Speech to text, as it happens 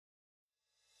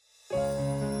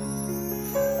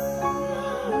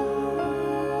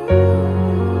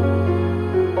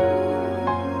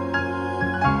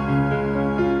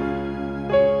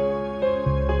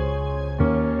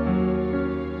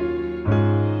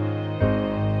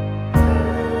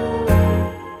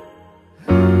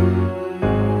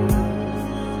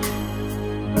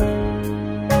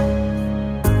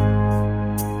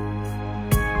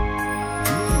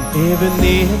Even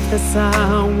if the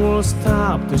sun will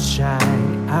stop to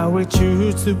shine, I will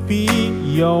choose to be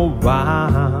your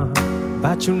one.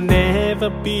 But you'll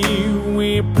never be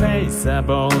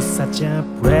replaceable, such a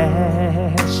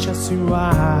precious you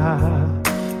are.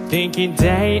 Thinking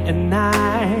day and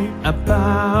night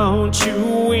about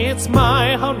you, it's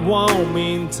my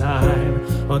heartwarming time.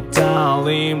 Oh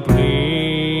darling,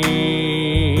 please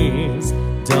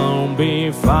don't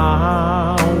be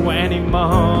far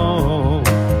anymore.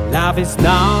 Love is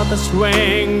not the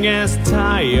strongest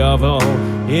tie of all.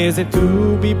 Is it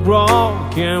to be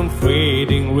broken,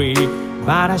 fading weak?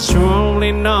 But I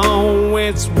surely know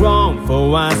it's wrong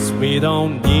for us. We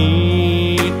don't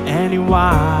need any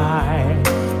why.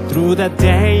 Through the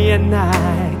day and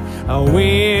night, I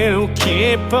will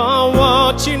keep on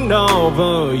watching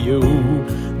over you,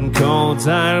 'cause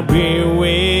I'll be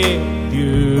with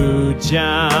you,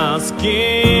 just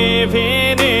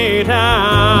giving it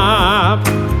up.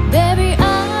 Baby,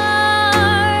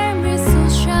 I'm so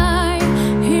shy.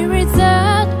 Here is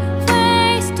that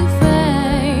face to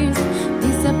face.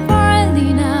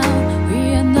 Disappointingly now, we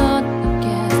are not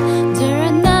again. There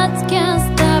are nothing can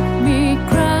stop me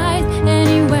crying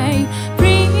anyway.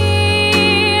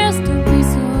 Please don't be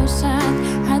so sad.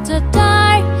 Had to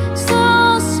die, so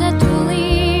sad to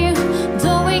leave.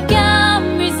 Though we got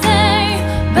me say,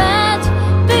 but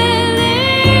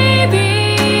believe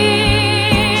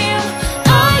it.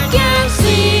 I can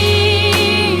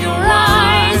see your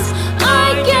eyes. I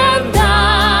can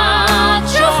touch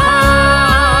your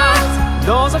heart.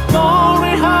 Those are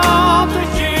falling hard to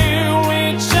heal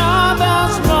each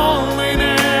other's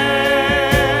loneliness.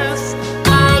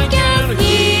 I can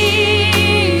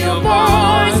hear your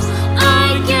voice. I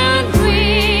can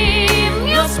dream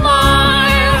your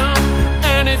smile.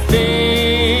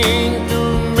 Anything to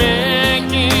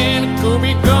make it could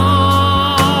be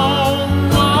gone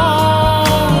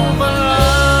over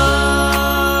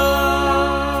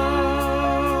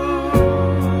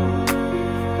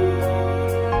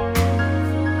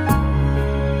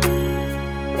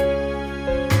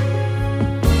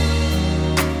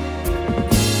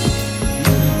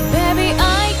Baby,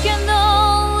 I can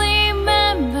only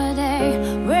remember the day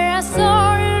where I saw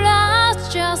you last,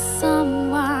 just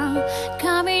someone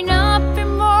coming up in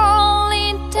more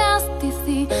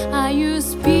intensity. I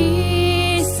used to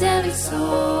be silly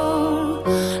soul,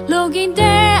 looking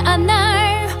there and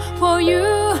night for you.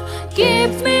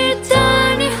 Give me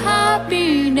tiny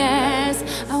happiness.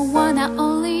 I wanna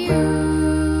only you.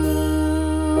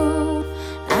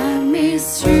 I miss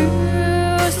you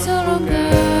so long ago.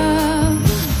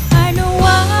 I know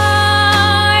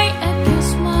why I can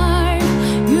smile.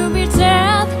 You be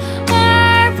there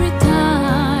every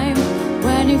time.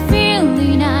 When you feel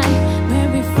the night, when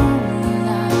we fall in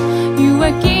love, you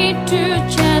are key to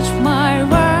change my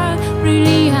world.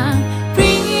 Really,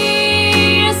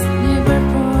 please never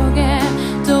forget.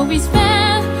 Though we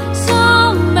spend so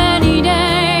many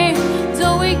days,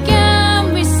 though we can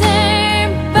be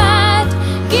same, but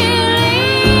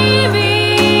believe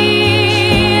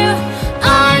it.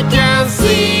 I can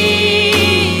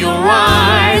see your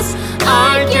eyes.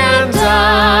 I can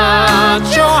touch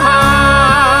your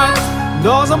heart.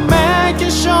 Those are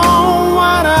making sure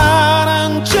what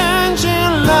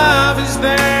unchanging love is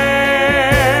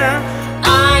there.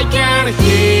 I can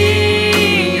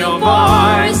hear your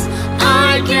voice.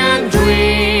 I can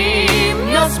dream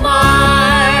your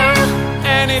smile.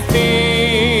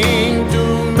 Anything to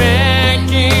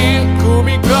make it could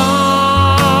be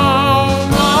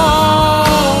gone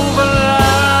over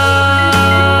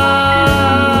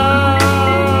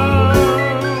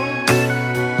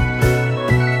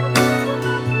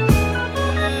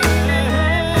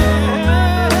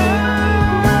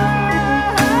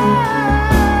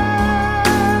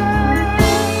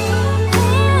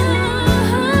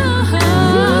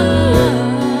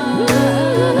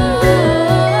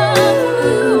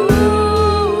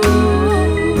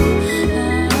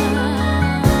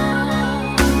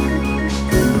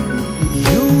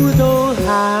You don't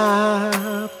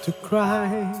have to cry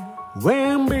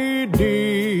when we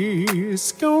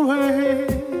discouraged.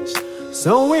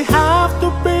 So we have to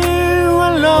be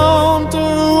alone to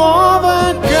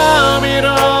overcome it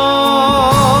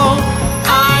all.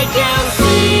 I can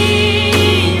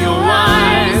see your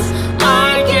eyes.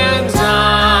 I can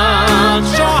touch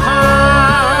your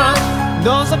heart.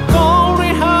 Those are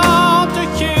calling hard to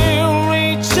heal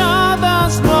each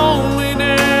other's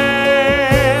loneliness.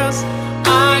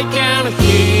 I can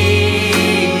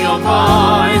hear your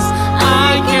voice.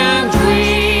 I can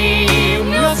dream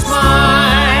your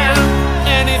smile.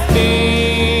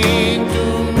 Anything to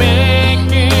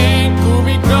make it could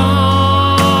be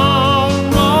gone.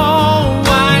 Oh,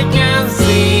 I can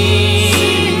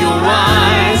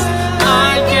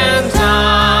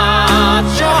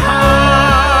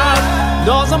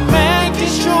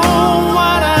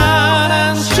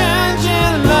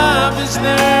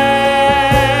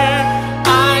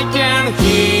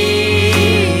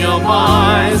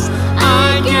eyes.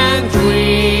 I can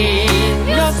dream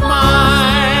your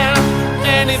smile.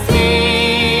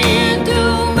 Anything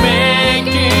to make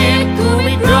it cool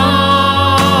me grow.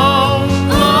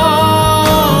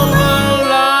 Oh,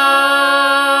 love.